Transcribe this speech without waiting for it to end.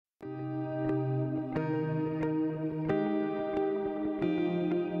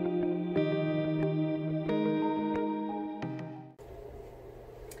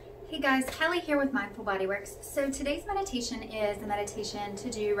Hey guys, Kelly here with Mindful Bodyworks. So today's meditation is a meditation to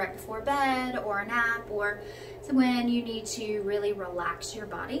do right before bed or a nap or when you need to really relax your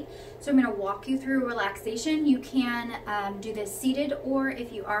body. So I'm going to walk you through relaxation. You can do this seated, or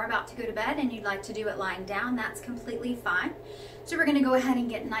if you are about to go to bed and you'd like to do it lying down, that's completely fine. So we're going to go ahead and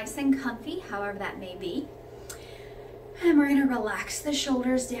get nice and comfy, however that may be. And we're going to relax the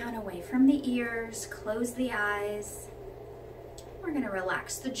shoulders down away from the ears, close the eyes. We're going to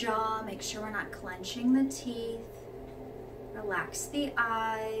relax the jaw, make sure we're not clenching the teeth. Relax the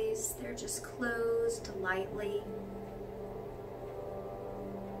eyes, they're just closed lightly.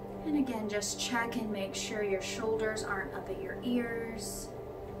 And again, just check and make sure your shoulders aren't up at your ears.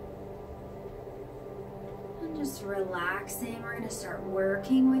 And just relaxing, we're going to start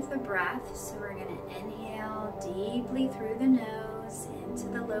working with the breath. So we're going to inhale deeply through the nose into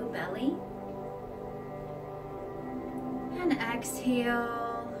the low belly. And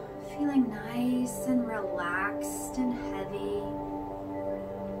exhale, feeling nice and relaxed and heavy.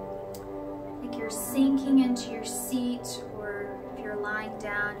 Like you're sinking into your seat, or if you're lying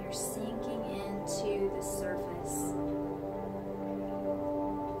down, you're sinking into the surface.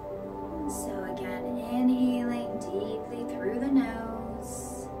 And so again, inhaling deeply through the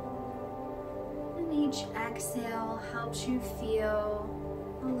nose. And each exhale helps you feel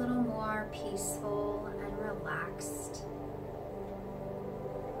a little more peaceful and relaxed.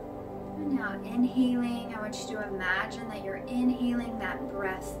 And now inhaling, I want you to imagine that you're inhaling that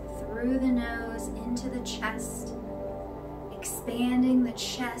breath through the nose into the chest, expanding the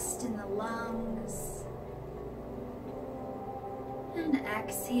chest and the lungs. And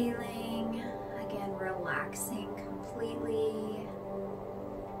exhaling, again relaxing completely.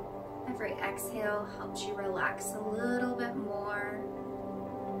 Every exhale helps you relax a little bit more.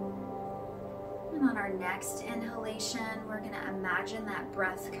 And on our next inhalation, we're going to imagine that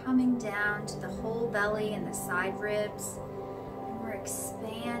breath coming down to the whole belly and the side ribs. And we're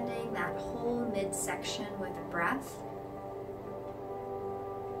expanding that whole midsection with breath.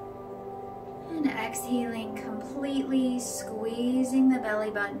 And exhaling completely, squeezing the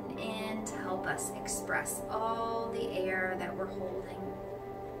belly button in to help us express all the air that we're holding.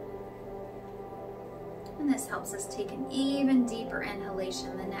 And this helps us take an even deeper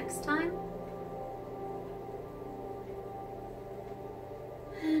inhalation the next time.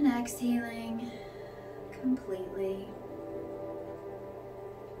 And exhaling completely.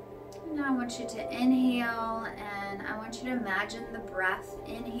 Now I want you to inhale, and I want you to imagine the breath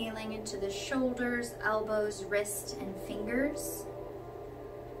inhaling into the shoulders, elbows, wrists, and fingers.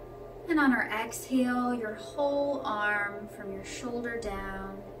 And on our exhale, your whole arm from your shoulder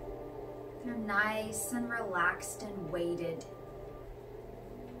down, they're nice and relaxed and weighted.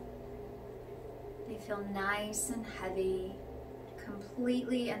 They feel nice and heavy,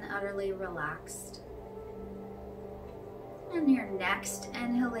 completely and utterly relaxed. And your next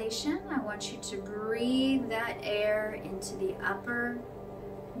inhalation, I want you to breathe that air into the upper,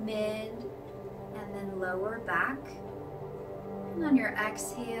 mid, and then lower back. And on your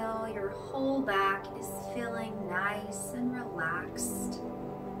exhale, your whole back is feeling nice and relaxed.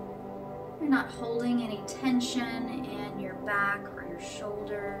 You're not holding any tension in your back or your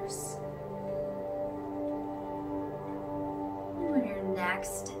shoulders. On your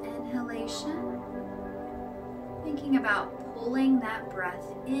next inhalation, thinking about pulling that breath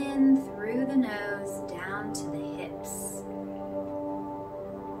in through the nose down to the hips.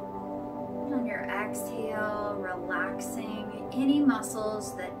 And on your exhale, relaxing any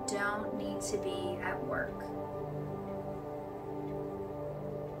muscles that don't need to be at work.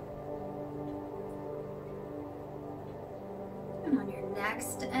 And on your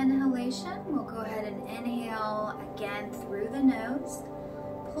next inhalation, we'll go ahead and inhale again through the nose,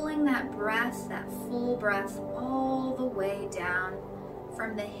 pulling that breath, that full breath, all the way down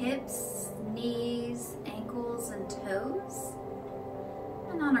from the hips, knees, ankles, and toes.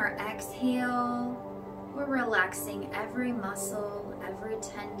 And on our exhale, we're relaxing every muscle, every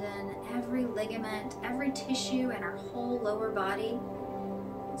tendon, every ligament, every tissue in our whole lower body.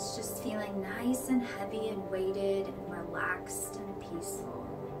 It's just feeling nice and heavy and weighted and relaxed and peaceful.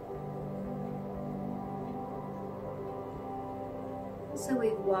 So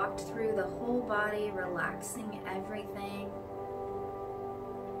we've walked through the whole body, relaxing everything.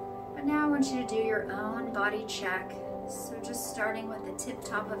 But now I want you to do your own body check. So just starting with the tip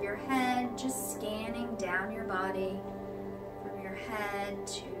top of your head, just scanning down your body from your head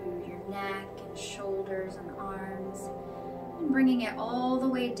to your neck and shoulders and arms. And bringing it all the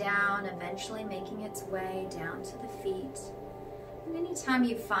way down, eventually making its way down to the feet. And anytime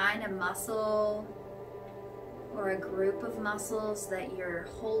you find a muscle or a group of muscles that you're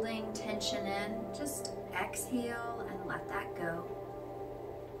holding tension in, just exhale and let that go.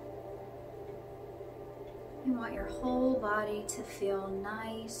 You want your whole body to feel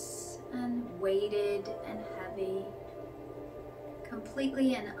nice and weighted and heavy,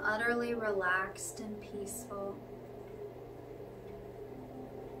 completely and utterly relaxed and peaceful.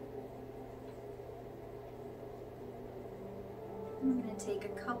 I'm going to take a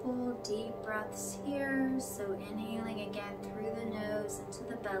couple deep breaths here. So inhaling again through the nose into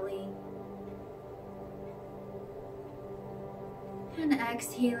the belly. And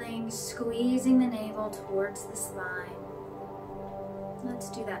exhaling, squeezing the navel towards the spine. Let's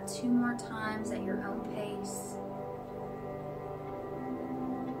do that 2 more times at your own pace.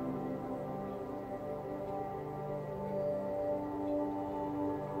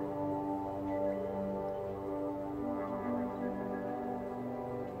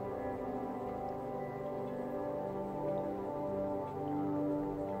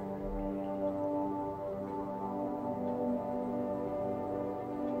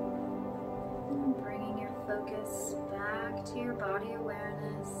 Focus back to your body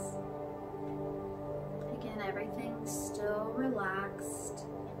awareness. Again, everything's still relaxed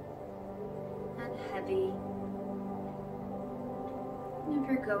and heavy. And if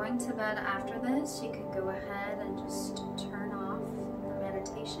you're going to bed after this, you can go ahead and just turn off the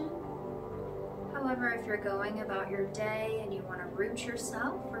meditation. However, if you're going about your day and you want to root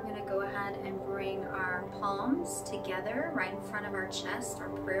yourself, we're going to go ahead and bring our palms together right in front of our chest, our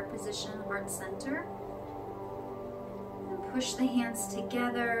prayer position, heart center. Push the hands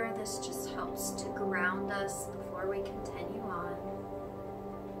together. This just helps to ground us before we continue on.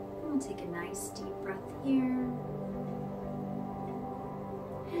 We'll take a nice deep breath here.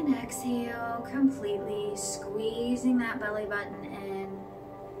 And exhale, completely squeezing that belly button in.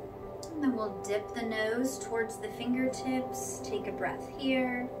 And then we'll dip the nose towards the fingertips. Take a breath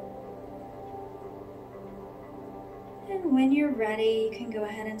here. And when you're ready, you can go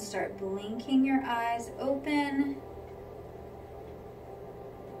ahead and start blinking your eyes open.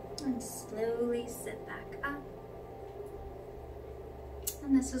 And slowly sit back up.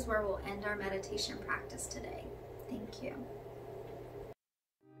 And this is where we'll end our meditation practice today. Thank you.